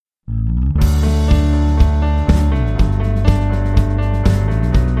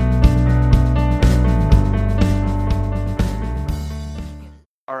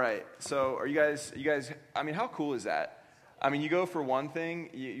So are you guys, I mean, how cool is that? I mean, you go for one thing,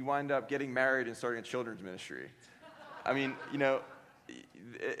 you wind up getting married and starting a children's ministry. I mean,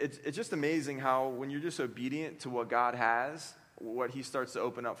 it's just amazing how when you're just obedient to what God has, what he starts to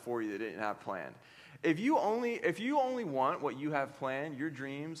open up for you that didn't have planned. If you only want what you have planned, your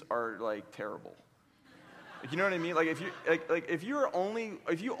dreams are like terrible. You know what I mean? Like if you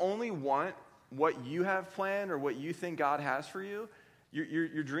only want what you have planned or what you think God has for you,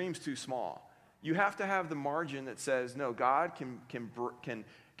 your dream's too small. You have to have the margin that says, no, God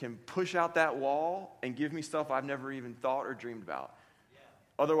can push out that wall and give me stuff I've never even thought or dreamed about. Yeah.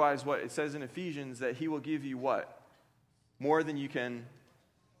 Otherwise, what it says in Ephesians, that he will give you what? More than you can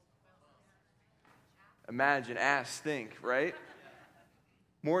imagine, ask, think, right?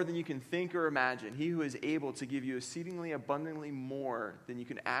 More than you can think or imagine. He who is able to give you exceedingly abundantly more than you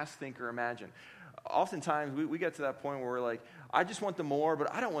can ask, think, or imagine. Oftentimes, we get to that point where we're like, I just want the more,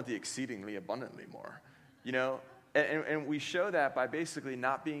 but I don't want the exceedingly abundantly more. You know? And we show that by basically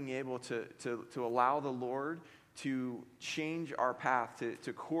not being able to allow the Lord to change our path,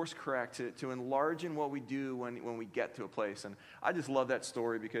 to course correct, to enlarge in what we do when we get to a place. And I just love that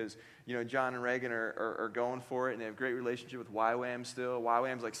story because, John and Reagan are going for it, and they have a great relationship with YWAM still.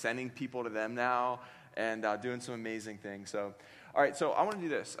 YWAM's like sending people to them now and doing some amazing things. So, all right, so I want to do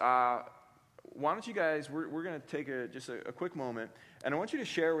this. Why don't you guys, we're going to take just a quick moment, and I want you to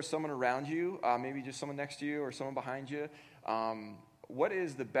share with someone around you, maybe just someone next to you or someone behind you, what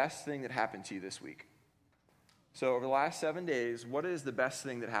is the best thing that happened to you this week? So over the last 7 days, what is the best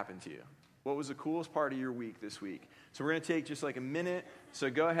thing that happened to you? What was the coolest part of your week this week? So we're going to take just like a minute, so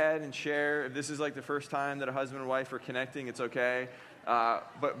go ahead and share. If this is like the first time that a husband and wife are connecting, it's okay.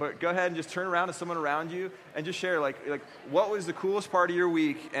 But go ahead and just turn around to someone around you and just share like what was the coolest part of your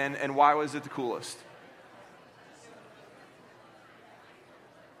week and why was it the coolest?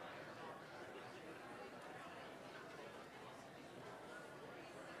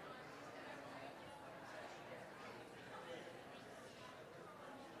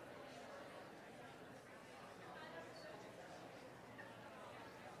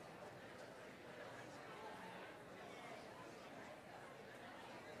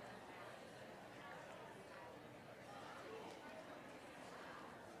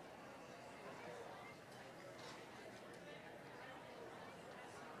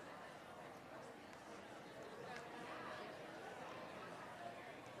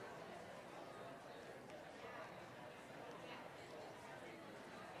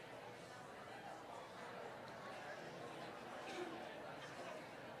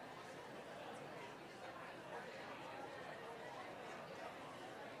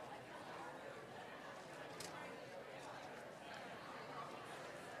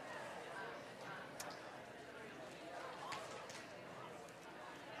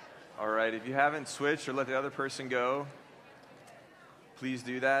 All right, if you haven't switched or let the other person go, please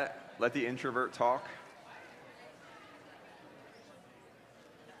do that. Let the introvert talk.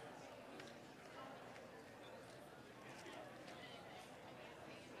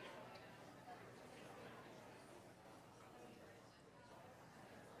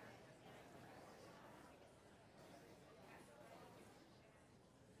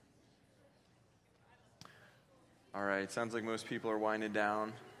 All right, sounds like most people are winding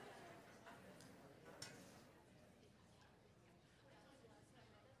down.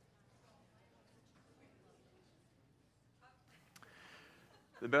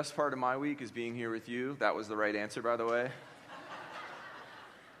 The best part of my week is being here with you. That was the right answer, by the way.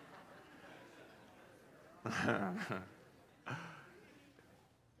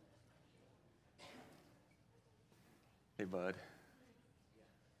 Hey, bud.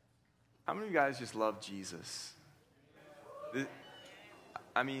 How many of you guys just love Jesus?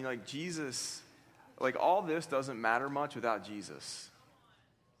 I mean, like Jesus, like all this doesn't matter much without Jesus.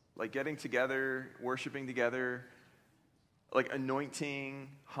 Like getting together, worshiping together, like anointing,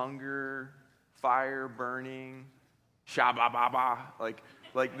 hunger, fire burning, shabba-ba-ba,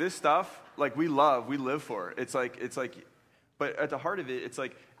 like this stuff, like we live for it. It's like, but at the heart of it, it's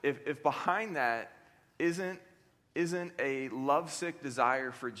like if behind that isn't a lovesick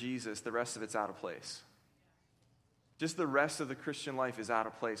desire for Jesus, the rest of it's out of place. Just the rest of the Christian life is out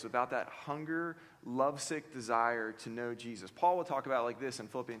of place without that hunger, lovesick desire to know Jesus. Paul would talk about like this in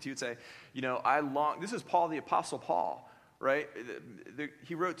Philippians. He would say, this is Paul, the Apostle Paul, right?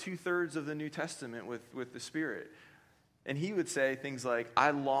 He wrote 2/3 of the New Testament with the Spirit. And he would say things like,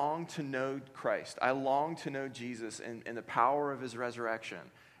 I long to know Christ. I long to know Jesus and the power of his resurrection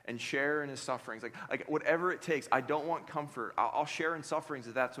and share in his sufferings. Like whatever it takes. I don't want comfort. I'll share in sufferings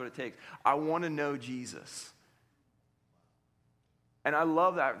if that's what it takes. I want to know Jesus. And I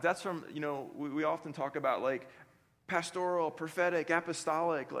love that. That's from, we often talk about like pastoral, prophetic,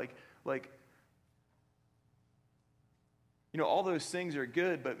 apostolic, like, all those things are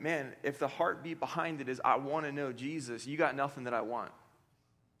good, but man, if the heartbeat behind it is, I want to know Jesus, you got nothing that I want.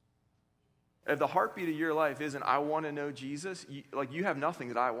 If the heartbeat of your life isn't, I want to know Jesus, you have nothing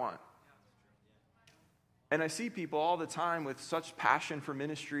that I want. And I see people all the time with such passion for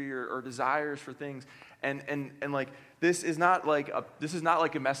ministry or desires for things, and like this is not like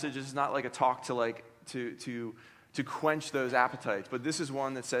a message. This is not like a talk to quench those appetites. But this is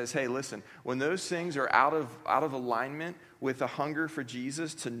one that says, hey, listen, when those things are out of alignment with a hunger for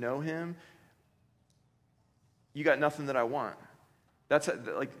Jesus to know Him, you got nothing that I want. That's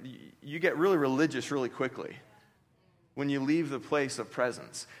like you get really religious really quickly when you leave the place of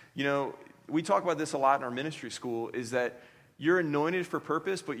presence. We talk about this a lot in our ministry school, is that you're anointed for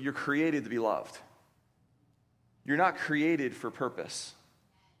purpose, but you're created to be loved. You're not created for purpose.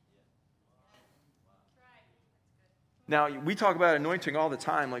 Now, we talk about anointing all the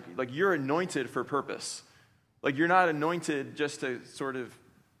time, like you're anointed for purpose. Like you're not anointed just to sort of,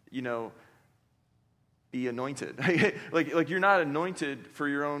 be anointed. like you're not anointed for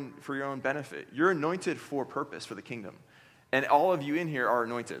your own benefit. You're anointed for purpose for the kingdom. And all of you in here are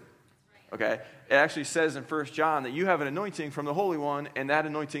anointed. Okay? It actually says in 1 John that you have an anointing from the Holy One, and that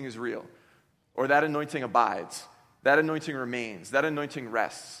anointing is real. Or that anointing abides. That anointing remains. That anointing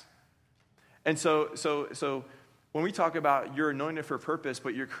rests. And so when we talk about you're anointed for purpose,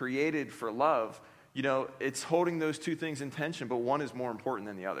 but you're created for love, it's holding those two things in tension, but one is more important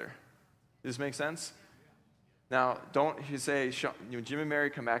than the other. Does this make sense? Now, don't you say, Jim and Mary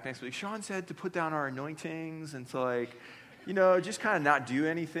come back next week, Sean said to put down our anointings and to just kind of not do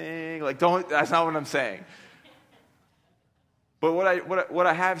anything. That's not what I'm saying. But what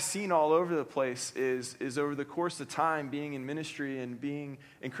I have seen all over the place is over the course of time, being in ministry and being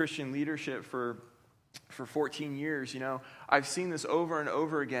in Christian leadership for 14 years, I've seen this over and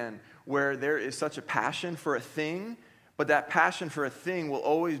over again, where there is such a passion for a thing, but that passion for a thing will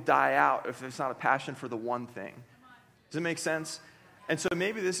always die out if it's not a passion for the one thing. Does it make sense? And so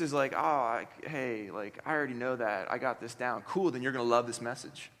maybe this is like, I already know that. I got this down. Cool, then you're going to love this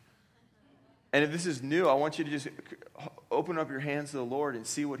message. And if this is new, I want you to just open up your hands to the Lord and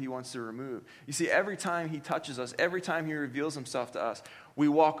see what He wants to remove. You see, every time He touches us, every time He reveals Himself to us, we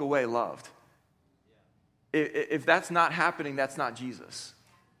walk away loved. If that's not happening, that's not Jesus.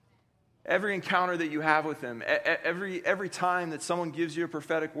 Every encounter that you have with Him, every time that someone gives you a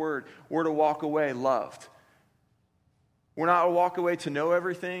prophetic word, we're to walk away loved. We're not to walk away to know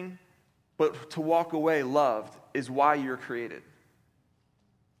everything, but to walk away loved is why you're created.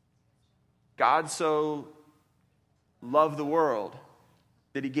 God so loved the world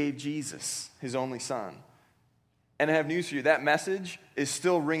that He gave Jesus, His only Son. And I have news for you, that message is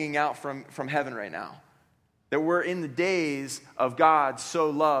still ringing out from heaven right now. That we're in the days of God so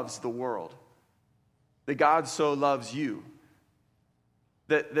loves the world. That God so loves you.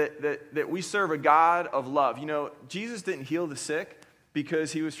 That we serve a God of love. Jesus didn't heal the sick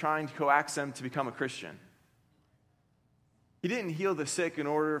because He was trying to coax them to become a Christian. He didn't heal the sick in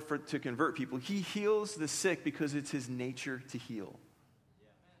order to convert people. He heals the sick because it's His nature to heal.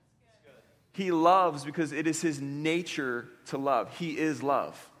 He loves because it is His nature to love. He is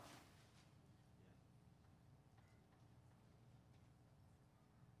love.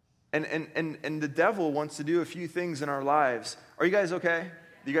 And the devil wants to do a few things in our lives. Are you guys okay?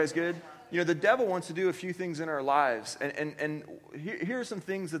 You guys good? The devil wants to do a few things in our lives. And here are some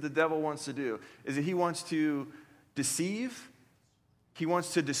things that the devil wants to do. Is that he wants to deceive, he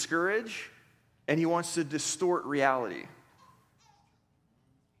wants to discourage, and he wants to distort reality.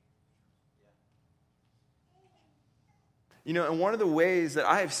 And one of the ways that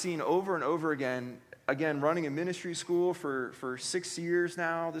I have seen over and over again, running a ministry school for 6 years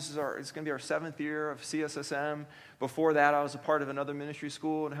now. It's going to be our 7th year of CSSM. Before that, I was a part of another ministry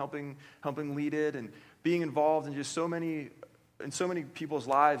school and helping lead it and being involved in just so many people's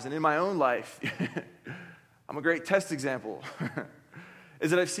lives and in my own life. I'm a great test example. Is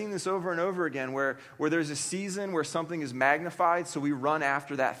that I've seen this over and over again where there's a season where something is magnified, so we run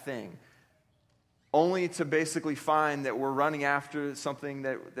after that thing. Only to basically find that we're running after something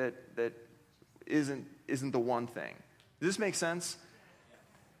that isn't the one thing. Does this make sense?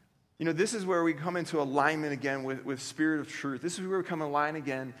 This is where we come into alignment again with Spirit of Truth. This is where we come in line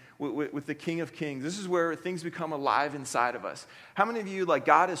again with the King of Kings. This is where things become alive inside of us. How many of you,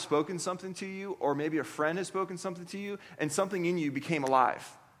 God has spoken something to you, or maybe a friend has spoken something to you, and something in you became alive?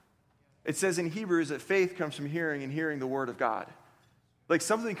 It says in Hebrews that faith comes from hearing, and hearing the Word of God.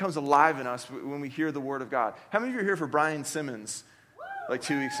 Something comes alive in us when we hear the Word of God. How many of you are here for Brian Simmons? like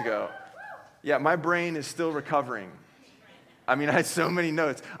 2 weeks ago. Yeah, my brain is still recovering. I mean, I had so many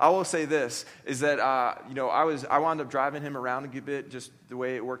notes. I will say this, is that, I wound up driving him around a good bit, just the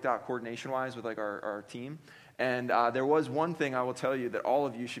way it worked out coordination-wise with, like, our team. And there was one thing I will tell you that all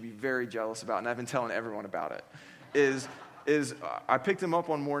of you should be very jealous about, and I've been telling everyone about it, is I picked him up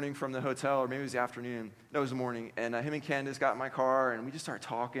one morning from the hotel, or maybe it was the afternoon. No, it was the morning. And him and Candace got in my car, and we just started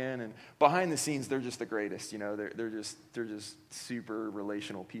talking. And behind the scenes, they're just the greatest. They're just super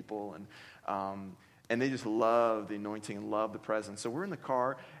relational people, and they just love the anointing and love the presence. So we're in the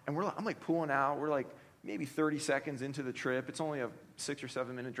car, and I'm like pulling out. We're like maybe 30 seconds into the trip. It's only a 6 or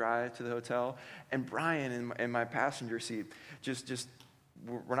 7 minute drive to the hotel. And Brian in my passenger seat, just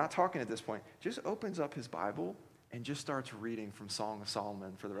we're not talking at this point, just opens up his Bible and just starts reading from Song of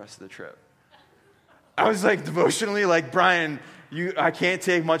Solomon for the rest of the trip. I was like devotionally like, Brian, I can't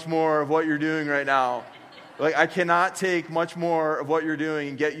take much more of what you're doing right now. Like, I cannot take much more of what you're doing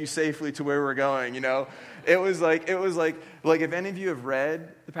and get you safely to where we're going, It was like if any of you have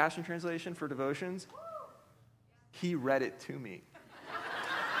read the Passion Translation for devotions, he read it to me.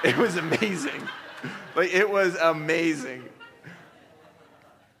 It was amazing. Like, it was amazing.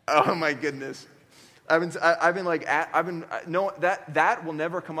 Oh my goodness. That will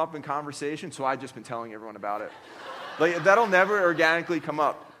never come up in conversation, so I've just been telling everyone about it. Like, that'll never organically come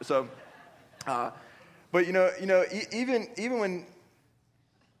up. So, but even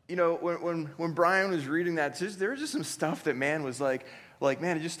when Brian was reading that, there was just some stuff that man was like,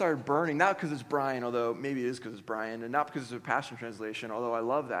 man, it just started burning. Not because it's Brian, although maybe it is because it's Brian, and not because it's a Passion Translation, although I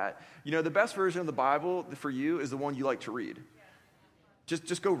love that. The best version of the Bible for you is the one you like to read.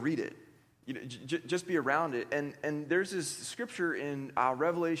 Just go read it. Just be around it. And there's this scripture in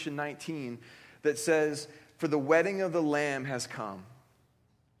Revelation 19 that says, "For the wedding of the Lamb has come,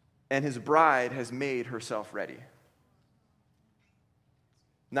 and his bride has made herself ready."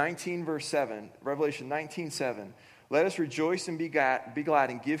 19 verse 7, Revelation 19:7. "Let us rejoice and be glad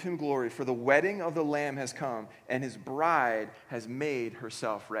and give him glory, for the wedding of the Lamb has come, and his bride has made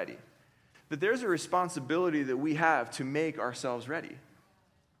herself ready." That there's a responsibility that we have to make ourselves ready.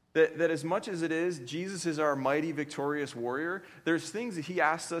 That as much as it is, Jesus is our mighty, victorious warrior, there's things that he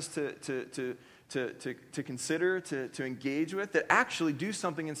asks us to consider, to engage with, that actually do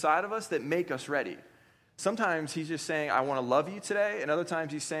something inside of us that make us ready. Sometimes he's just saying, "I want to love you today," and other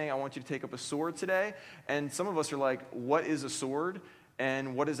times he's saying, "I want you to take up a sword today." And some of us are like, what is a sword,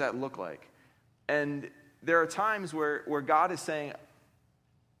 and what does that look like? And there are times where God is saying,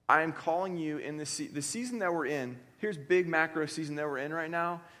 I am calling you in the season that we're in. Here's big macro season that we're in right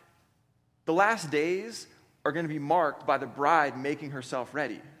now. The last days are going to be marked by the bride making herself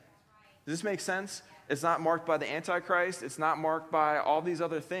ready. Does this make sense? It's not marked by the Antichrist. It's not marked by all these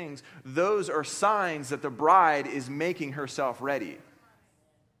other things. Those are signs that the bride is making herself ready.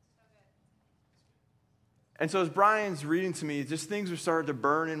 And so as Brian's reading to me, just things are starting to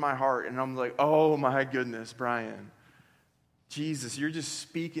burn in my heart. And I'm like, oh my goodness, Brian. Jesus, you're just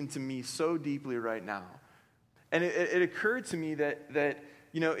speaking to me so deeply right now. And it occurred to me that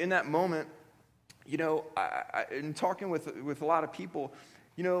in that moment, in talking with a lot of people,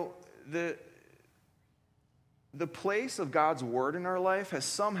 the place of God's word in our life has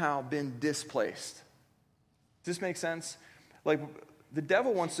somehow been displaced. Does this make sense? Like, the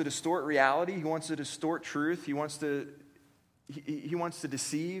devil wants to distort reality. He wants to distort truth. He wants to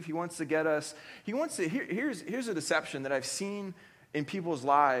deceive. He wants to get us. Here's a deception that I've seen in people's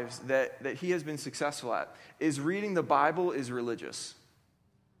lives that he has been successful at, is reading the Bible is religious.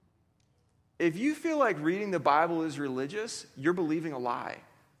 If you feel like reading the Bible is religious, you're believing a lie.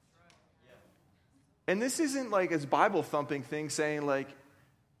 And this isn't like a Bible thumping thing saying like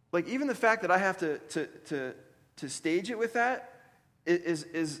even the fact that I have to stage it with that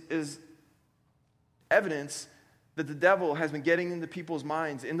is evidence that the devil has been getting into people's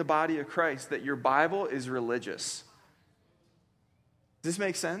minds in the body of Christ that your Bible is religious. Does this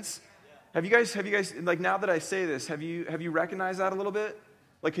make sense? Have you guys like, now that I say this, have you recognized that a little bit?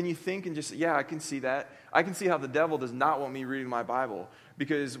 Like, can you think and just, yeah, I can see that. I can see how the devil does not want me reading my Bible,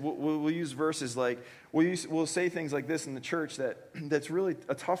 because we'll use verses like, we'll say things like this in the church that's really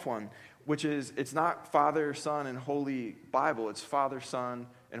a tough one, which is, it's not Father, Son, and Holy Bible. It's Father, Son,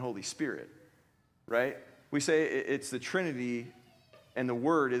 and Holy Spirit, right? We say it's the Trinity, and the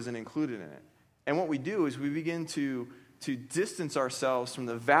Word isn't included in it. And what we do is we begin to distance ourselves from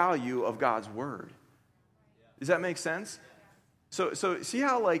the value of God's Word. Does that make sense? So see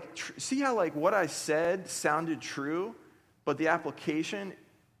how what I said sounded true, but the application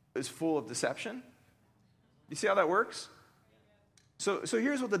is full of deception? You see how that works? So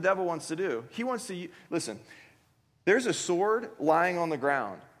here's what the devil wants to do. He wants to, listen, There's a sword lying on the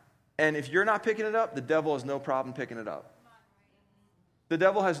ground. And if you're not picking it up, the devil has no problem picking it up. The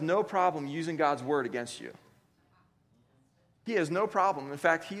devil has no problem using God's word against you. He has no problem. In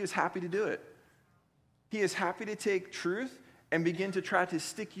fact, he is happy to do it. He is happy to take truth and begin to try to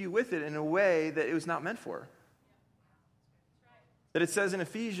stick you with it in a way that it was not meant for. That it says in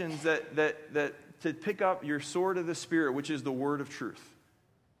Ephesians that to pick up your sword of the Spirit, which is the word of truth,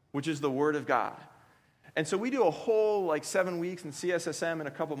 which is the word of God. And so we do a whole 7 weeks in CSSM in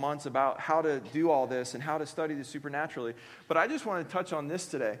a couple months about how to do all this and how to study this supernaturally. But I just want to touch on this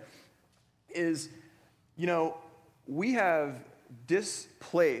today is, we have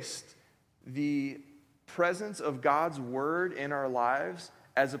displaced the presence of God's word in our lives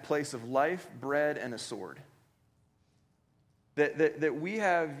as a place of life, bread, and a sword. That we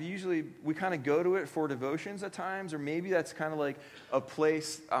have usually, we kind of go to it for devotions at times, or maybe that's kind of like a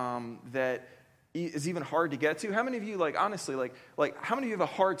place that is even hard to get to. How many of you, honestly, how many of you have a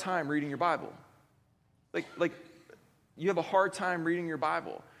hard time reading your Bible? Like you have a hard time reading your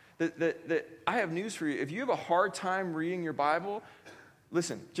Bible. That I have news for you. If you have a hard time reading your Bible,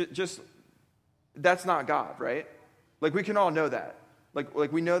 listen, just that's not God, right? We can all know that.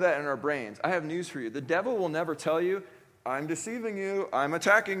 Like we know that in our brains. I have news for you. The devil will never tell you, I'm deceiving you, I'm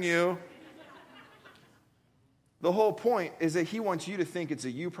attacking you. The whole point is that he wants you to think it's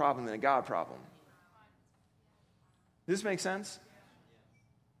a you problem than a God problem. Does this make sense?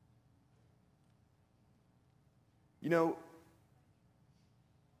 I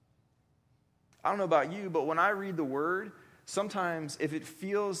don't know about you, but when I read the word, sometimes if it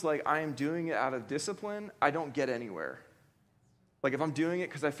feels like I am doing it out of discipline, I don't get anywhere. If I'm doing it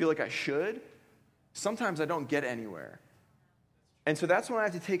because I feel like I should, sometimes I don't get anywhere. And so that's when I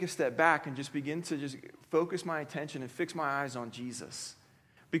have to take a step back and just begin to just focus my attention and fix my eyes on Jesus.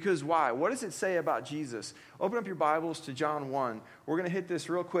 Because why? What does it say about Jesus? Open up your Bibles to John 1. We're going to hit this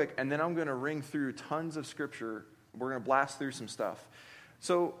real quick, and then I'm going to ring through tons of scripture. We're going to blast through some stuff.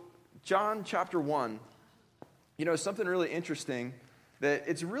 So John chapter 1, something really interesting, that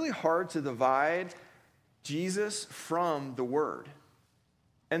it's really hard to divide Jesus from the Word.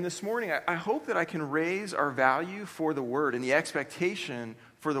 And this morning, I hope that I can raise our value for the Word and the expectation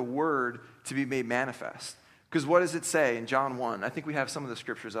for the Word to be made manifest. Because what does it say in John 1? I think we have some of the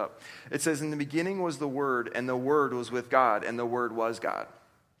scriptures up. It says, in the beginning was the Word, and the Word was with God, and the Word was God.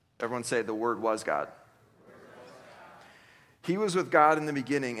 Everyone say, the Word was God. He was with God in the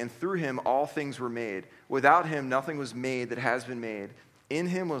beginning, and through him all things were made. Without him nothing was made that has been made. In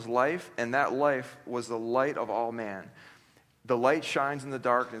him was life, and that life was the light of all man. The light shines in the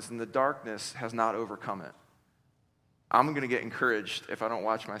darkness, and the darkness has not overcome it. I'm going to get encouraged if I don't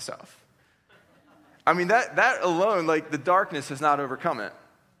watch myself. I mean, that alone, the darkness has not overcome it.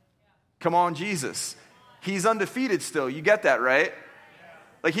 Come on, Jesus. He's undefeated still. You get that, right?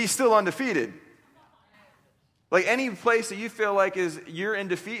 He's still undefeated. Any place that you feel like you're in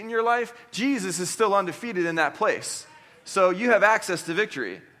defeat in your life, Jesus is still undefeated in that place. So you have access to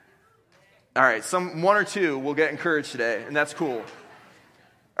victory. All right, one or two will get encouraged today, and that's cool.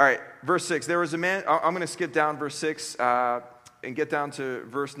 All right, verse 6. There was a man, I'm going to skip down verse 6 and get down to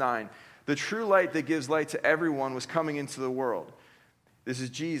verse 9. The true light that gives light to everyone was coming into the world. This is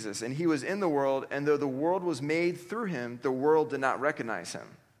Jesus, and he was in the world, and though the world was made through him, the world did not recognize him.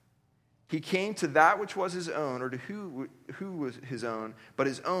 He came to that which was his own, or to who was his own, but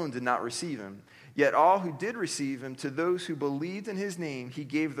his own did not receive him. Yet all who did receive him, to those who believed in his name, he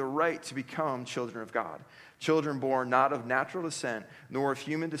gave the right to become children of God. Children born not of natural descent, nor of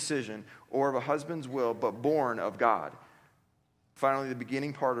human decision, or of a husband's will, but born of God. Finally, the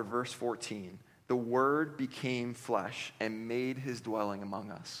beginning part of verse 14. The Word became flesh and made his dwelling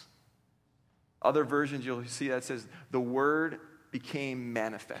among us. Other versions you'll see that says, the Word became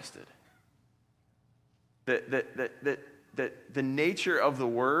manifested. That the nature of the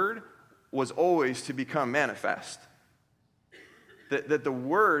Word was always to become manifest. That the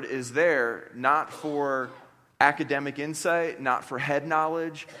Word is there not for academic insight, not for head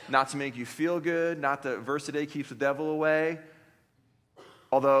knowledge, not to make you feel good, not that verse a day keeps the devil away,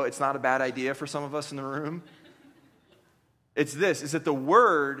 although it's not a bad idea for some of us in the room. It's this, is that the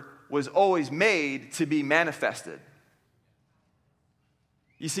Word was always made to be manifested.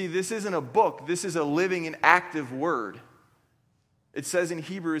 You see, this isn't a book. This is a living and active word. It says in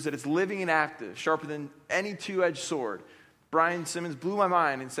Hebrews that it's living and active, sharper than any two-edged sword. Brian Simmons blew my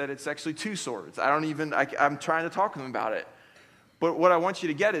mind and said it's actually two swords. I'm trying to talk to him about it. But what I want you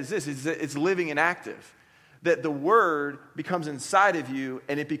to get is this, is that it's living and active. That the word becomes inside of you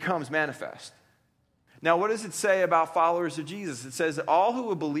and it becomes manifest. Now, what does it say about followers of Jesus? It says that all who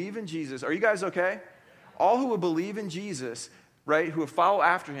will believe in Jesus, are you guys okay? All who would believe in Jesus, right, who would follow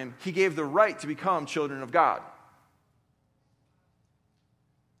after him, he gave the right to become children of God.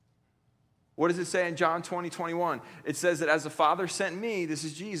 What does it say in John 20:21? It says that as the Father sent me, this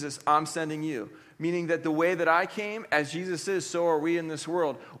is Jesus, I'm sending you. Meaning that the way that I came, as Jesus is, so are we in this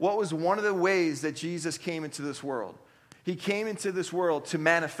world. What was one of the ways that Jesus came into this world? He came into this world to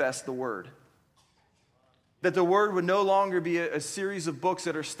manifest the Word. That the Word would no longer be a series of books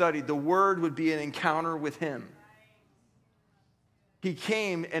that are studied. The Word would be an encounter with him. He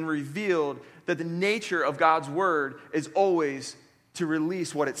came and revealed that the nature of God's Word is always to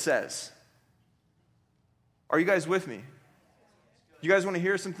release what it says. Are you guys with me? You guys want to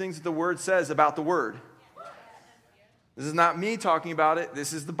hear some things that the Word says about the Word? This is not me talking about it.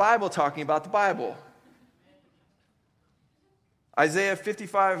 This is the Bible talking about the Bible. Isaiah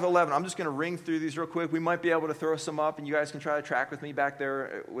 55:11. I'm just going to ring through these real quick. We might be able to throw some up, and you guys can try to track with me back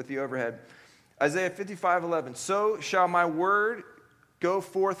there with the overhead. Isaiah 55:11. So shall my word go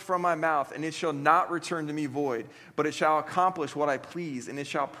forth from my mouth, and it shall not return to me void, but it shall accomplish what I please, and it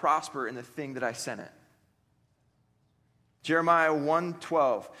shall prosper in the thing that I sent it. Jeremiah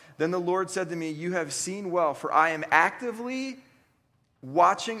 1:12. Then the Lord said to me, you have seen well, for I am actively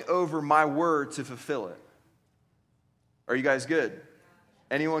watching over my word to fulfill it. Are you guys good?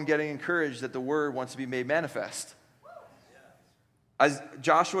 Anyone getting encouraged that the word wants to be made manifest? As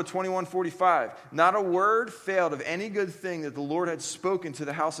Joshua 21:45. Not a word failed of any good thing that the Lord had spoken to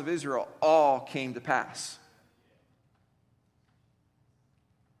the house of Israel. All came to pass.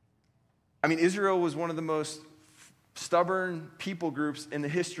 I mean, Israel was one of the most stubborn people groups in the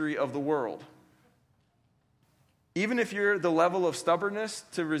history of the world. Even if you're the level of stubbornness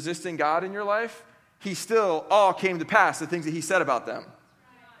to resisting God in your life, he still all came to pass, the things that he said about them.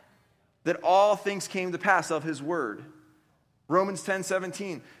 That all things came to pass of his word. Romans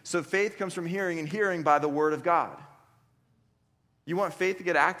 10:17. So faith comes from hearing, and hearing by the word of God. You want faith to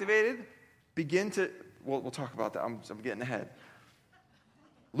get activated? We'll talk about that. I'm getting ahead.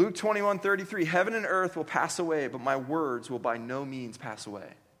 Luke 21:33, heaven and earth will pass away, but my words will by no means pass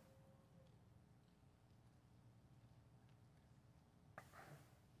away.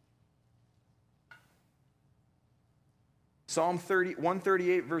 Psalm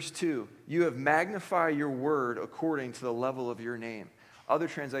 138, verse 2, you have magnified your word according to the level of your name. Other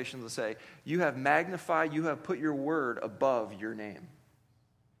translations will say, you have magnified, you have put your word above your name.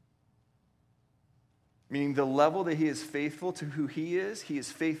 Meaning the level that he is faithful to who he is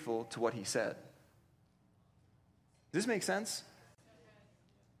faithful to what he said. Does this make sense?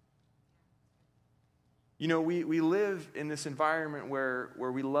 You know, we live in this environment where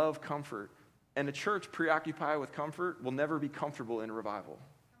we love comfort. And a church preoccupied with comfort will never be comfortable in revival.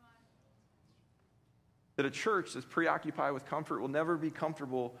 That a church that's preoccupied with comfort will never be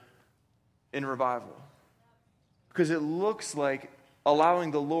comfortable in revival. Because it looks like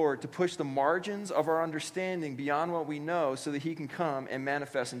allowing the Lord to push the margins of our understanding beyond what we know so that he can come and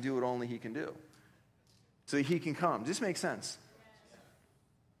manifest and do what only he can do. So that he can come. Does this make sense?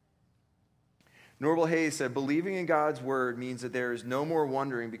 Norval Hayes said, believing in God's word means that there is no more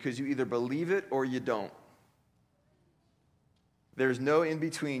wondering because you either believe it or you don't. There's no in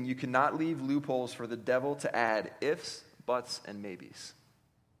between. You cannot leave loopholes for the devil to add ifs, buts, and maybes.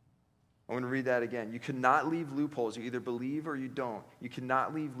 I'm going to read that again. You cannot leave loopholes. You either believe or you don't. You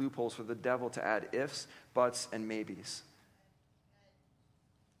cannot leave loopholes for the devil to add ifs, buts, and maybes.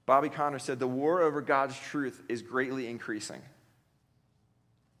 Bobby Conner said, the war over God's truth is greatly increasing.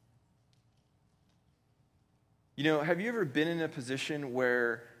 You know, have you ever been in a position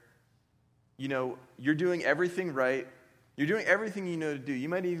where, you know, you're doing everything right, you're doing everything you know to do, you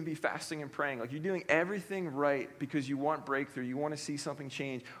might even be fasting and praying, like you're doing everything right because you want breakthrough, you want to see something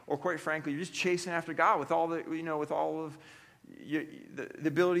change, or quite frankly, you're just chasing after God with all the, you know, with all of the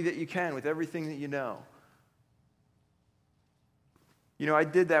ability that you can, with everything that you know. You know, I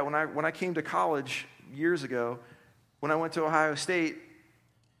did that when I came to college years ago. When I went to Ohio State,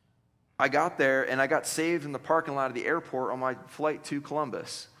 I got there and I got saved in the parking lot of the airport on my flight to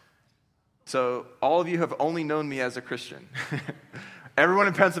Columbus. So all of you have only known me as a Christian. Everyone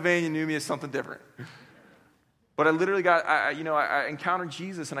in Pennsylvania knew me as something different. But I literally I encountered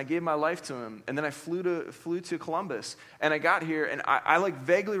Jesus and I gave my life to him. And then I flew to Columbus. And I got here and I like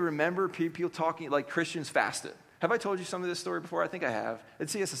vaguely remember people talking like Christians fasted. Have I told you some of this story before? I think I have. At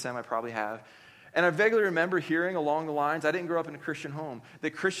CSSM I probably have. And I vaguely remember hearing along the lines, I didn't grow up in a Christian home,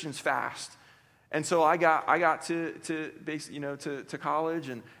 that Christians fast. And so I got to college,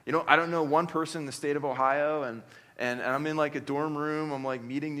 and you know, I don't know one person in the state of Ohio, and I'm in like a dorm room, I'm like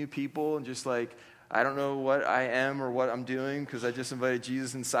meeting new people, and just like I don't know what I am or what I'm doing because I just invited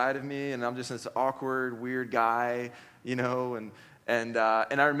Jesus inside of me, and I'm just this awkward, weird guy, and I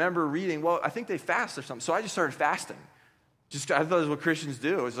remember reading, well, I think they fast or something. So I just started fasting. I thought it was what Christians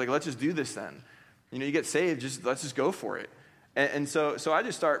do. It's like, let's just do this then. You get saved, let's just go for it. And so I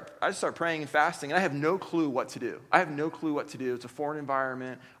just start praying and fasting, and I have no clue what to do. It's a foreign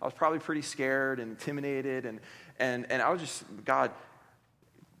environment. I was probably pretty scared and intimidated, and I was just, God,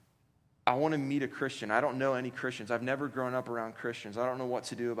 I want to meet a Christian. I don't know any Christians. I've never grown up around Christians. I don't know what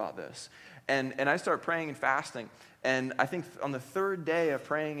to do about this. And I start praying and fasting. And I think on the third day of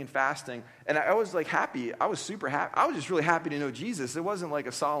praying and fasting, and I was like happy. I was super happy. I was just really happy to know Jesus. It wasn't like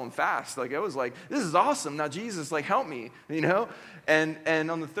a solemn fast. Like, it was like, this is awesome. Now, Jesus, like, help me,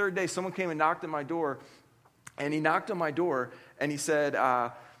 And on the third day, someone came and knocked at my door. And he knocked on my door, and he said,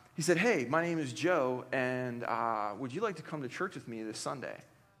 hey, my name is Joe, and would you like to come to church with me this Sunday?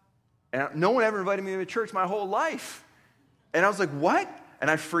 And no one ever invited me to church my whole life. And I was like, what? And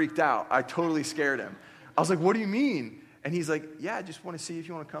I freaked out. I totally scared him. I was like, what do you mean? And he's like, yeah, I just want to see if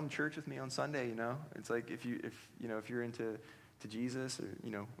you want to come to church with me on Sunday, It's like, if you're into Jesus, or,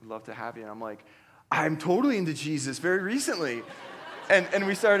 we'd love to have you. And I'm like, I'm totally into Jesus very recently. And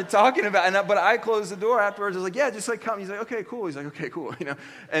we started talking about it, but I closed the door afterwards. I was like, yeah, just like come. He's like, okay, cool. He's like, okay, cool,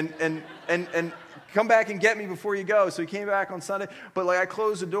 and come back and get me before you go. So he came back on Sunday, but like I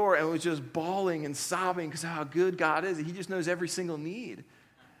closed the door and was just bawling and sobbing because of how good God is. He just knows every single need.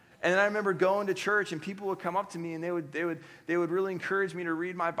 And then I remember going to church, and people would come up to me, and they would really encourage me to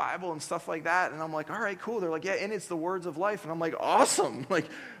read my Bible and stuff like that. And I'm like, all right, cool. They're like, yeah, and it's the words of life. And I'm like, awesome. Like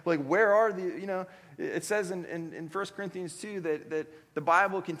where are the, it says in 1 Corinthians 2 that the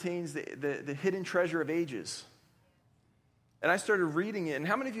Bible contains the hidden treasure of ages. And I started reading it. And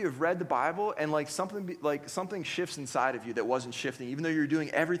how many of you have read the Bible and something shifts inside of you that wasn't shifting, even though you're doing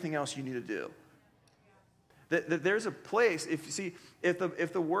everything else you need to do? That there's a place,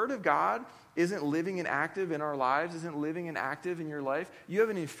 if the Word of God isn't living and active in our lives, isn't living and active in your life, you have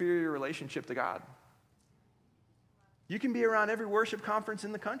an inferior relationship to God. You can be around every worship conference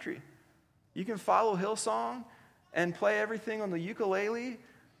in the country. You can follow Hillsong and play everything on the ukulele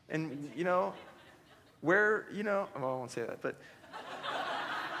and, well, I won't say that, but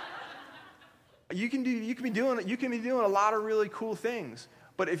you can be doing a lot of really cool things.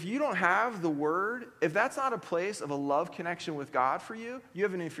 But if you don't have the Word, if that's not a place of a love connection with God for you, you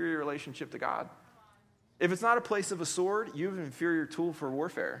have an inferior relationship to God. If it's not a place of a sword, you have an inferior tool for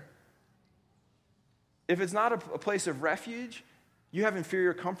warfare. If it's not a place of refuge, you have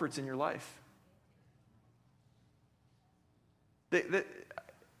inferior comforts in your life.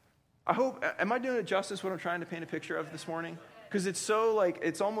 I hope, am I doing it justice what I'm trying to paint a picture of this morning? Because it's so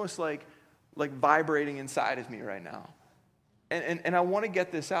it's almost like vibrating inside of me right now. And I want to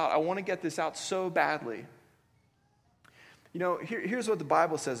get this out. I want to get this out so badly. Here's what the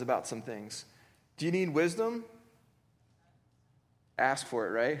Bible says about some things. Do you need wisdom? Ask for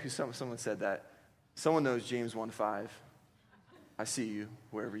it, right? Someone said that. Someone knows James 1:5. I see you,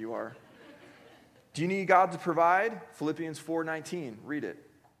 wherever you are. Do you need God to provide? Philippians 4:19. Read it.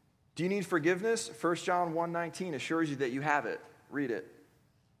 Do you need forgiveness? 1 John 1:19 assures you that you have it. Read it.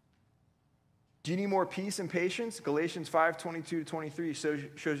 Do you need more peace and patience? Galatians 5:22-23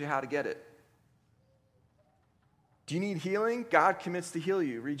 shows you how to get it. Do you need healing? God commits to heal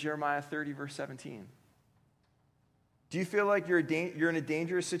you. Read Jeremiah 30, verse 17. Do you feel like you're in a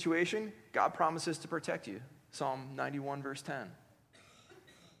dangerous situation? God promises to protect you. Psalm 91, verse 10.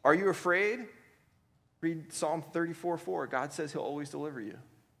 Are you afraid? Read Psalm 34:4. God says he'll always deliver you.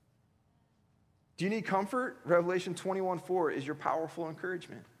 Do you need comfort? Revelation 21:4 is your powerful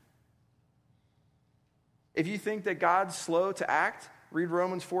encouragement. If you think that God's slow to act, read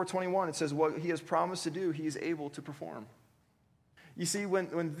Romans 4:21. It says what he has promised to do, he is able to perform. You see,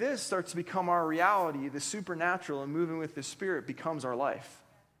 when this starts to become our reality, the supernatural and moving with the Spirit becomes our life.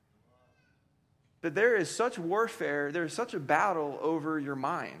 That there is such warfare, there is such a battle over your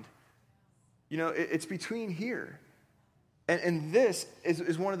mind. It's between here. And this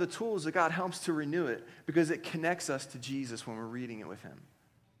is one of the tools that God helps to renew it because it connects us to Jesus when we're reading it with him.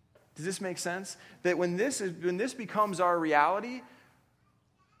 Does this make sense? That when this becomes our reality,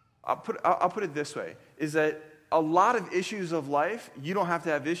 I'll put it this way, is that a lot of issues of life you don't have to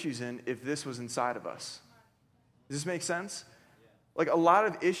have issues in if this was inside of us. Does this make sense? Like a lot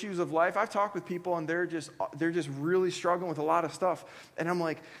of issues of life, I've talked with people and they're just really struggling with a lot of stuff. And I'm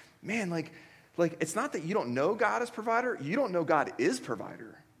like, man, like it's not that you don't know God as provider, you don't know God is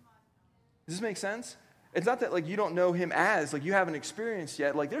provider. Does this make sense? It's not that you don't know him as, you haven't experienced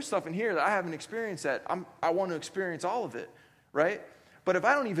yet. There's stuff in here that I haven't experienced that I want to experience all of it, right? But if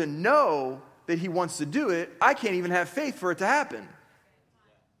I don't even know that he wants to do it, I can't even have faith for it to happen.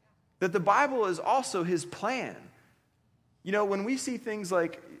 That the Bible is also his plan. You know, when we see things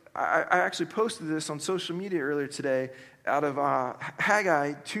like, I actually posted this on social media earlier today out of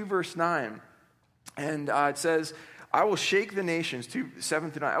Haggai 2 verse 9. And it says, I will shake the nations,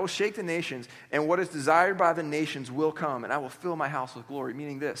 7-9, I will shake the nations, and what is desired by the nations will come, and I will fill my house with glory.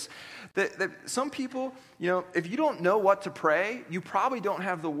 Meaning this, that some people, you know, if you don't know what to pray, you probably don't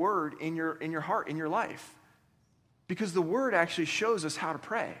have the word in your heart, in your life. Because the word actually shows us how to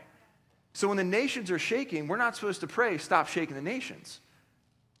pray. So when the nations are shaking, we're not supposed to pray, stop shaking the nations.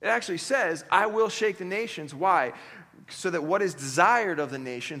 It actually says, I will shake the nations. Why? So that what is desired of the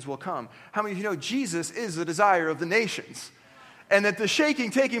nations will come. How many of you know Jesus is the desire of the nations? And that the shaking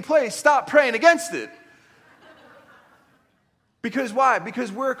taking place, stop praying against it. Because why?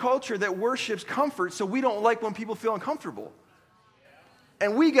 Because we're a culture that worships comfort, so we don't like when people feel uncomfortable.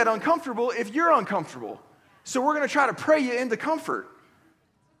 And we get uncomfortable if you're uncomfortable. So we're going to try to pray you into comfort.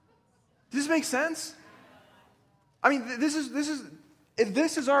 Does this make sense? I mean, if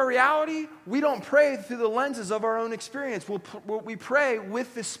this is our reality, we don't pray through the lenses of our own experience. We pray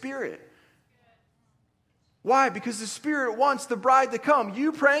with the Spirit. Why? Because the Spirit wants the bride to come.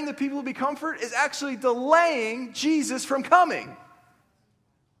 You praying that people will be comforted is actually delaying Jesus from coming.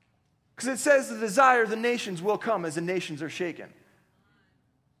 Because it says the desire of the nations will come as the nations are shaken.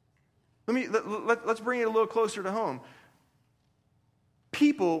 Let's bring it a little closer to home.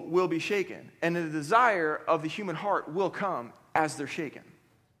 People will be shaken, and the desire of the human heart will come as they're shaken.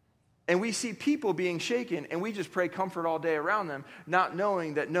 And we see people being shaken, and we just pray comfort all day around them, not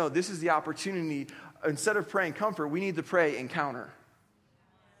knowing that, no, this is the opportunity. Instead of praying comfort, we need to pray encounter.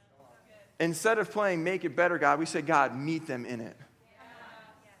 Instead of praying make it better, God, we say, God, meet them in it.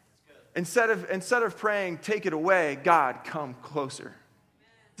 Instead of praying take it away, God, come closer.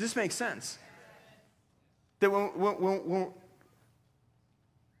 Does this make sense? That when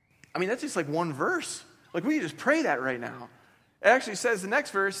I mean, that's just like one verse. Like, we can just pray that right now. It actually says the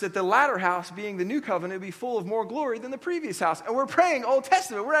next verse that the latter house, being the new covenant, will be full of more glory than the previous house. And we're praying Old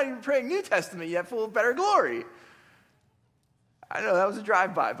Testament. We're not even praying New Testament yet, full of better glory. I know that was a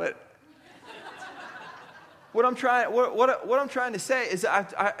drive-by, but what I'm trying to say is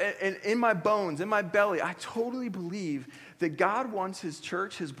in my bones, in my belly, I totally believe that God wants his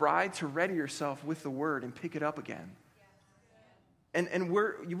church, his bride, to ready herself with the word and pick it up again. And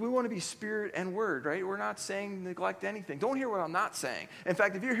we want to be spirit and word, right? We're not saying neglect anything. Don't hear what I'm not saying. In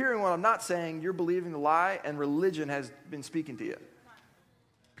fact, if you're hearing what I'm not saying, you're believing the lie and religion has been speaking to you.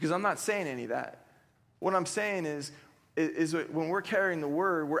 Because I'm not saying any of that. What I'm saying is when we're carrying the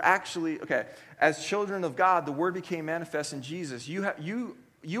word, we're actually, as children of God, the word became manifest in Jesus. You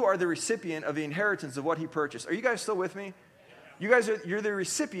are the recipient of the inheritance of what he purchased. Are you guys still with me? You're the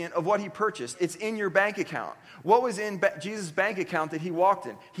recipient of what he purchased. It's in your bank account. What was in Jesus' bank account that he walked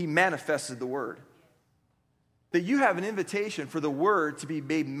in? He manifested the word. That you have an invitation for the word to be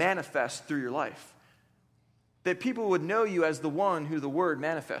made manifest through your life. That people would know you as the one who the word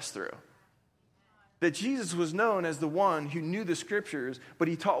manifests through. That Jesus was known as the one who knew the scriptures, but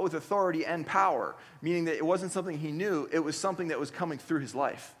he taught with authority and power. Meaning that it wasn't something he knew, it was something that was coming through his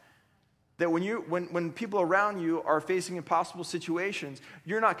life. That when people around you are facing impossible situations,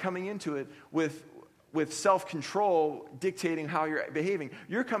 you're not coming into it with self-control dictating how you're behaving.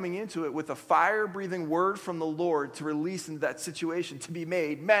 You're coming into it with a fire-breathing word from the Lord to release into that situation to be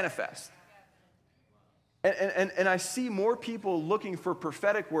made manifest. And I see more people looking for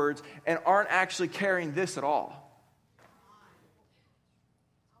prophetic words and aren't actually carrying this at all.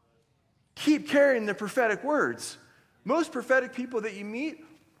 Keep carrying the prophetic words. Most prophetic people that you meet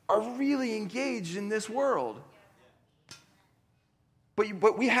are really engaged in this world.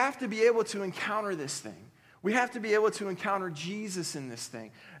 But we have to be able to encounter this thing. We have to be able to encounter Jesus in this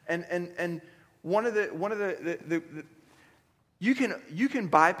thing. And one of the you can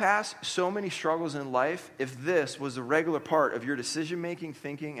bypass so many struggles in life if this was a regular part of your decision-making,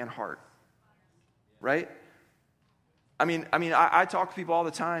 thinking, and heart. Right? I talk to people all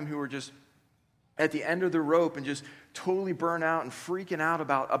the time who are just at the end of the rope and just totally burnt out and freaking out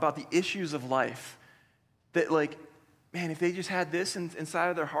about the issues of life. That, like, man, if they just had this inside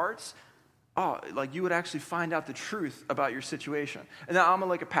of their hearts, you would actually find out the truth about your situation. And now I'm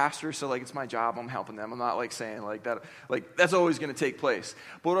a pastor, so it's my job. I'm helping them. I'm not saying that. That's always going to take place.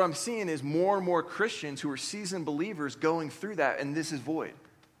 But what I'm seeing is more and more Christians who are seasoned believers going through that, and this is void.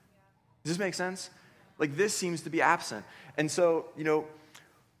 Does this make sense? This seems to be absent. And so,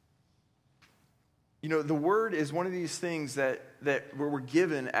 You know, the word is one of these things that we're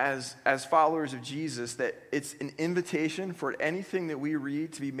given as followers of Jesus, that it's an invitation for anything that we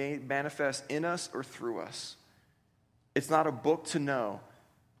read to be made manifest in us or through us. It's not a book to know.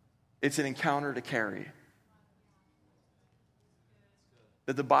 It's an encounter to carry.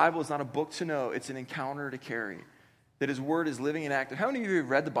 That the Bible is not a book to know, it's an encounter to carry. That his word is living and active. How many of you have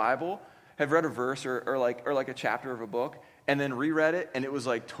read the Bible, have read a verse or like a chapter of a book, and then reread it, and it was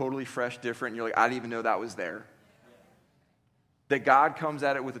like totally fresh, different, and you're like, I didn't even know that was there? That God comes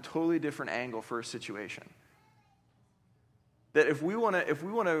at it with a totally different angle for a situation. That if we want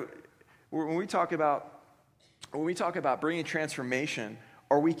to, when we talk about bringing transformation,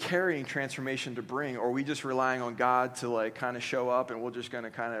 are we carrying transformation to bring, or are we just relying on God to like kind of show up, and we're just going to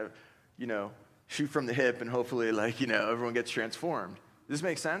kind of, shoot from the hip, and hopefully everyone gets transformed? Does this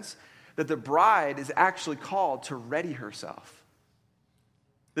make sense? That the bride is actually called to ready herself.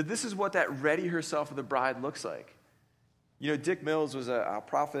 That this is what that ready herself of the bride looks like. Dick Mills was a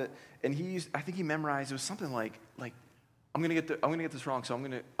prophet, and I think he memorized, it was something like I'm gonna get this wrong, so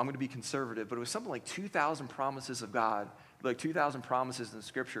I'm gonna be conservative, but it was something like 2,000 promises of God, like 2,000 promises in the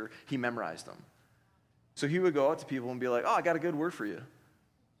scripture. He memorized them. So he would go out to people and be like, "Oh, I got a good word for you,"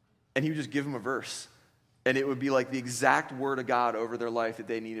 and he would just give them a verse. And it would be like the exact word of God over their life that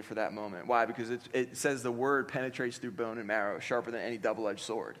they needed for that moment. Why? Because it says the word penetrates through bone and marrow, sharper than any double-edged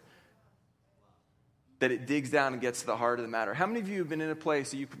sword. That it digs down and gets to the heart of the matter. How many of you have been in a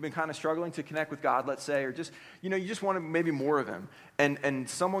place that you've been kind of struggling to connect with God, let's say, or just, you just want maybe more of him, and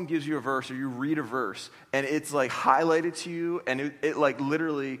someone gives you a verse, or you read a verse, and it's like highlighted to you, and it like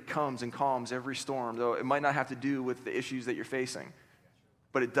literally comes and calms every storm, though it might not have to do with the issues that you're facing,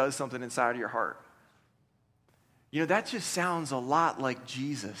 but it does something inside of your heart. That just sounds a lot like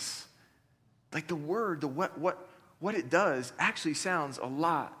Jesus. Like the word, what it does actually sounds a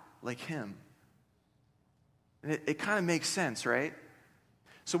lot like him. And it kind of makes sense, right?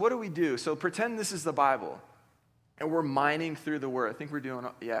 So what do we do? So pretend this is the Bible, and we're mining through the word. I think we're doing,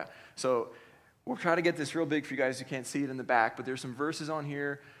 yeah. So we'll try to get this real big for you guys who can't see it in the back, but there's some verses on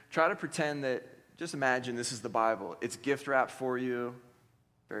here. Try to pretend that, just imagine this is the Bible. It's gift wrapped for you.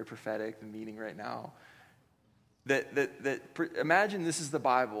 Very prophetic, the meaning right now. Imagine this is the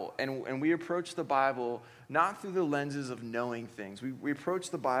Bible, and we approach the Bible not through the lenses of knowing things. We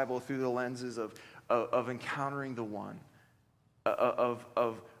approach the Bible through the lenses of encountering the one, of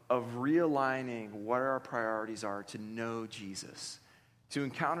realigning what our priorities are to know Jesus, to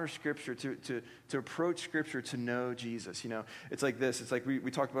encounter Scripture, to approach Scripture to know Jesus. It's like this. It's like we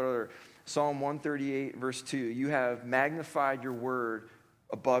talked about earlier. Psalm 138, verse 2. You have magnified your word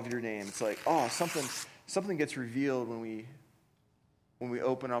above your name. It's like, something gets revealed when we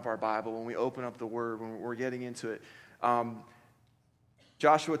open up our Bible, when we open up the Word, when we're getting into it.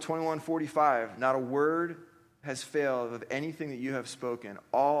 Joshua 21:45, not a word has failed of anything that you have spoken.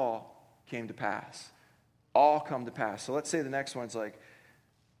 All came to pass. All come to pass. So let's say the next one's like,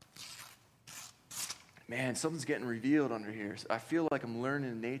 man, something's getting revealed under here. I feel like I'm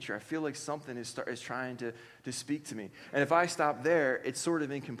learning in nature. I feel like something is trying to speak to me. And if I stop there, it's sort of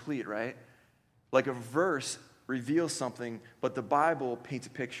incomplete, right? Like a verse reveals something, but the Bible paints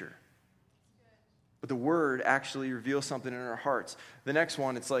a picture. But the Word actually reveals something in our hearts. The next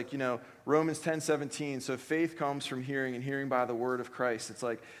one, it's like, Romans 10:17. So faith comes from hearing, and hearing by the word of Christ. It's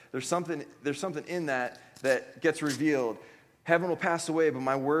like there's something in that gets revealed. Heaven will pass away, but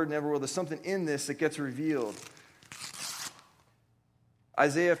my word never will. There's something in this that gets revealed.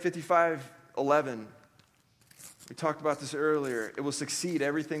 Isaiah 55:11. We talked about this earlier. It will succeed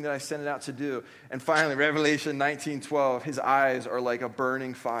everything that I send it out to do. And finally, Revelation 19:12. His eyes are like a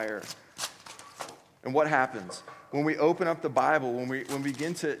burning fire. And what happens? When we open up the Bible, when we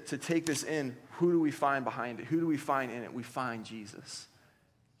begin to take this in, who do we find behind it? Who do we find in it? We find Jesus.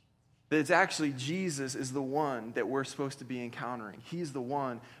 That it's actually Jesus is the one that we're supposed to be encountering. He's the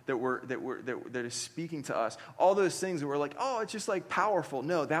one that is speaking to us. All those things that we're like, oh, it's just like powerful.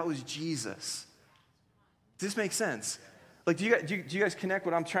 No, that was Jesus. Does this make sense? Like, do you guys connect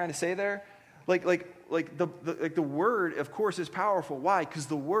what I'm trying to say there? Like the word, of course, is powerful. Why? Because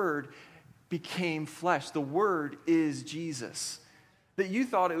the word became flesh. The word is Jesus. That you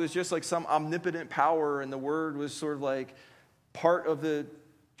thought it was just like some omnipotent power, and the word was sort of like part of the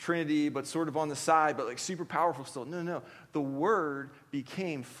Trinity, but sort of on the side, but like super powerful still. No. The word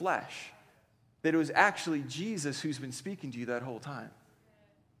became flesh. That it was actually Jesus who's been speaking to you that whole time.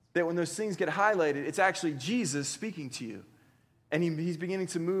 That when those things get highlighted, it's actually Jesus speaking to you. And he's beginning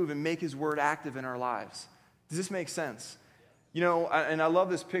to move and make his word active in our lives. Does this make sense? And I love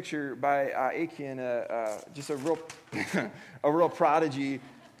this picture by Akin, just a real prodigy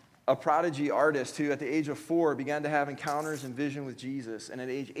a prodigy artist who at the age of 4 began to have encounters and vision with Jesus. And at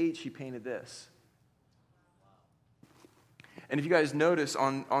age 8, she painted this. And if you guys notice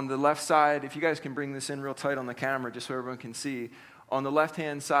on the left side, if you guys can bring this in real tight on the camera just so everyone can see, on the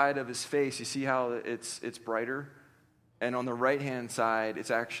left-hand side of his face, you see how it's brighter? And on the right-hand side,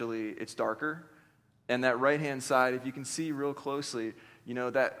 it's darker. And that right-hand side, if you can see real closely, you know,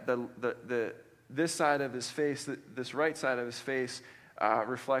 that this side of his face, this right side of his face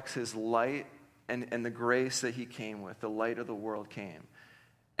reflects his light and the grace that he came with. The light of the world came.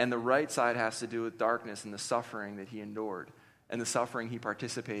 And the right side has to do with darkness and the suffering that he endured and the suffering he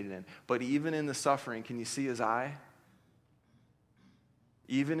participated in. But even in the suffering, can you see his eye?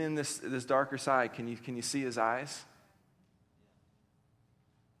 Even in this darker side, can you see his eyes?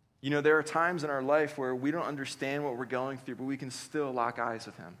 You know, there are times in our life where we don't understand what we're going through, but we can still lock eyes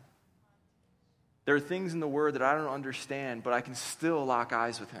with him. There are things in the Word that I don't understand, but I can still lock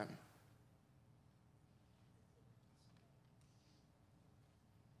eyes with him.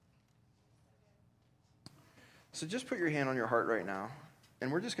 So just put your hand on your heart right now,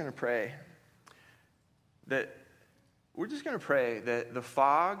 and we're just going to pray that the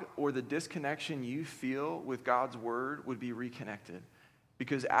fog or the disconnection you feel with God's Word would be reconnected.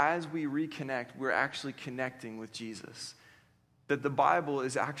 Because as we reconnect, we're actually connecting with Jesus. That the Bible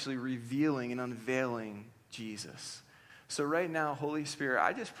is actually revealing and unveiling Jesus. So right now, Holy Spirit,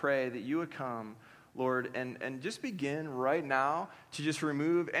 I just pray that you would come, Lord, and just begin right now to just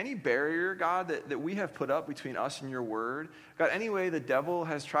remove any barrier, God, that we have put up between us and your word. God, any way the devil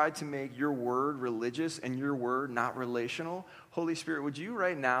has tried to make your word religious and your word not relational, Holy Spirit, would you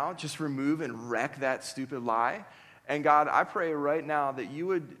right now just remove and wreck that stupid lie? And God, I pray right now that you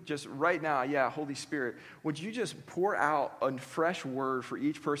would just right now, Holy Spirit, would you just pour out a fresh word for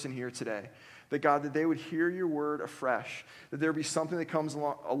each person here today? That God, that they would hear your word afresh, that there would be something that comes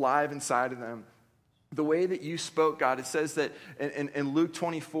alive inside of them. The way that you spoke, God, it says that in Luke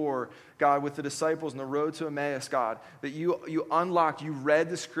 24, God, with the disciples on the road to Emmaus, God, that you unlocked, you read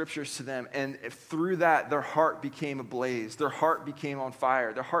the scriptures to them, and through that, their heart became ablaze. Their heart became on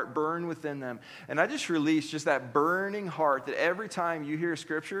fire. Their heart burned within them. And I just released just that burning heart that every time you hear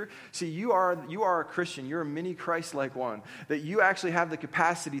scripture, see, you are a Christian. You're a mini Christ-like one. That you actually have the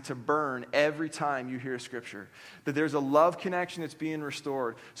capacity to burn every time you hear scripture. That there's a love connection that's being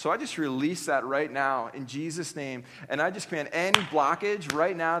restored. So I just release that right now in Jesus' name. And I just command any blockage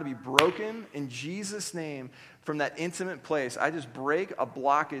right now to be broken in Jesus' name from that intimate place. I just break a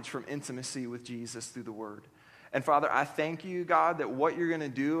blockage from intimacy with Jesus through the word. And Father, I thank you, God, that what you're going to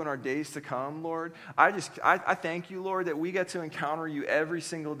do in our days to come, Lord, I thank you, Lord, that we get to encounter you every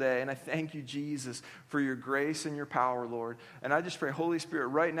single day. And I thank you, Jesus, for your grace and your power, Lord. And I just pray, Holy Spirit,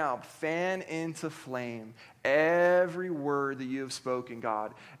 right now, fan into flame every word that you have spoken,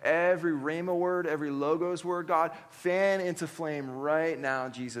 God. Every rhema word, every logos word, God, fan into flame right now,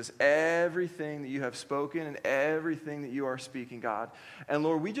 Jesus. Everything that you have spoken and everything that you are speaking, God. And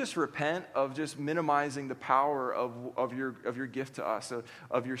Lord, we just repent of just minimizing the power of your gift to us,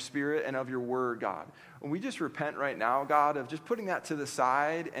 of your spirit and of your word, God. And we just repent right now, God, of just putting that to the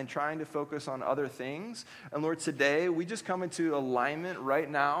side and trying to focus on other things. And Lord, today we just come into alignment right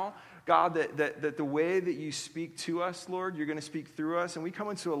now, God, that the way that you speak to us, Lord, you're going to speak through us. And we come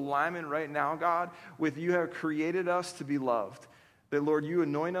into alignment right now, God, with you have created us to be loved. That, Lord, you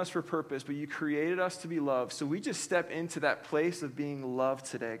anoint us for purpose, but you created us to be loved. So we just step into that place of being loved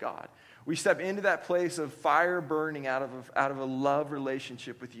today, God. We step into that place of fire burning out of a love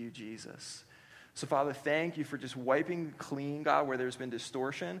relationship with you, Jesus. So, Father, thank you for just wiping clean, God, where there's been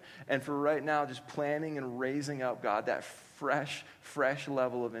distortion, and for right now just planning and raising up, God, that fresh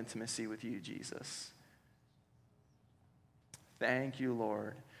level of intimacy with you, Jesus. Thank you,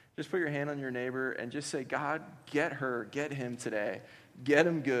 Lord. Just put your hand on your neighbor and just say, God, get him today. Get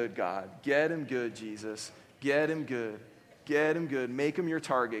him good, God. Get him good, Jesus. Get him good. Get him good. Make him your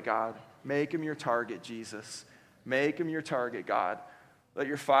target, God. Make him your target, Jesus. Make him your target, God. Let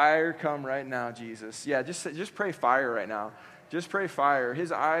your fire come right now, Jesus. Yeah, just pray fire right now. Just pray fire.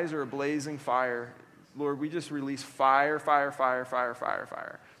 His eyes are a blazing fire. Lord, we just release fire. Fire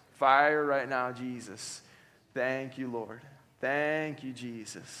right now, Jesus. Thank you, Lord. Thank you,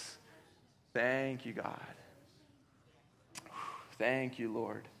 Jesus. Thank you, God. Thank you,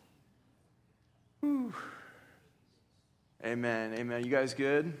 Lord. Whew. Amen. Amen. You guys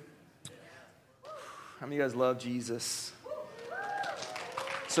good? How many of you guys love Jesus?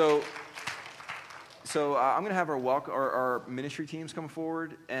 So I'm going to have our ministry teams come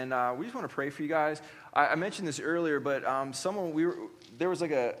forward, and we just want to pray for you guys. I mentioned this earlier, but there was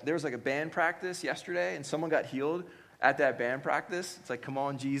like a band practice yesterday, and someone got healed. at that band practice. It's like, come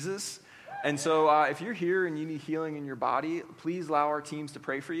on, Jesus. And so if you're here and you need healing in your body, please allow our teams to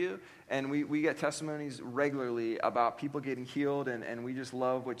pray for you. And we get testimonies regularly about people getting healed, and we just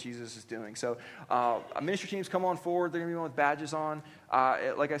love what Jesus is doing. So ministry teams, come on forward. They're going to be on with badges on.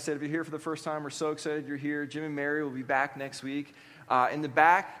 Like I said, if you're here for the first time, we're so excited you're here. Jim and Mary will be back next week. In the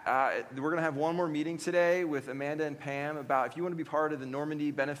back, we're going to have one more meeting today with Amanda and Pam about if you want to be part of the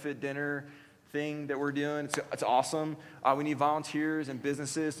Normandy benefit dinner thing that we're doing. It's awesome. We need volunteers and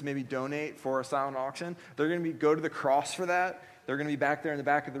businesses to maybe donate for a silent auction. They're going to go to the cross for that. They're going to be back there in the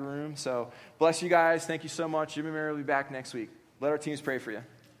back of the room. So bless you guys. Thank you so much. Jim and Mary will be back next week. Let our teams pray for you.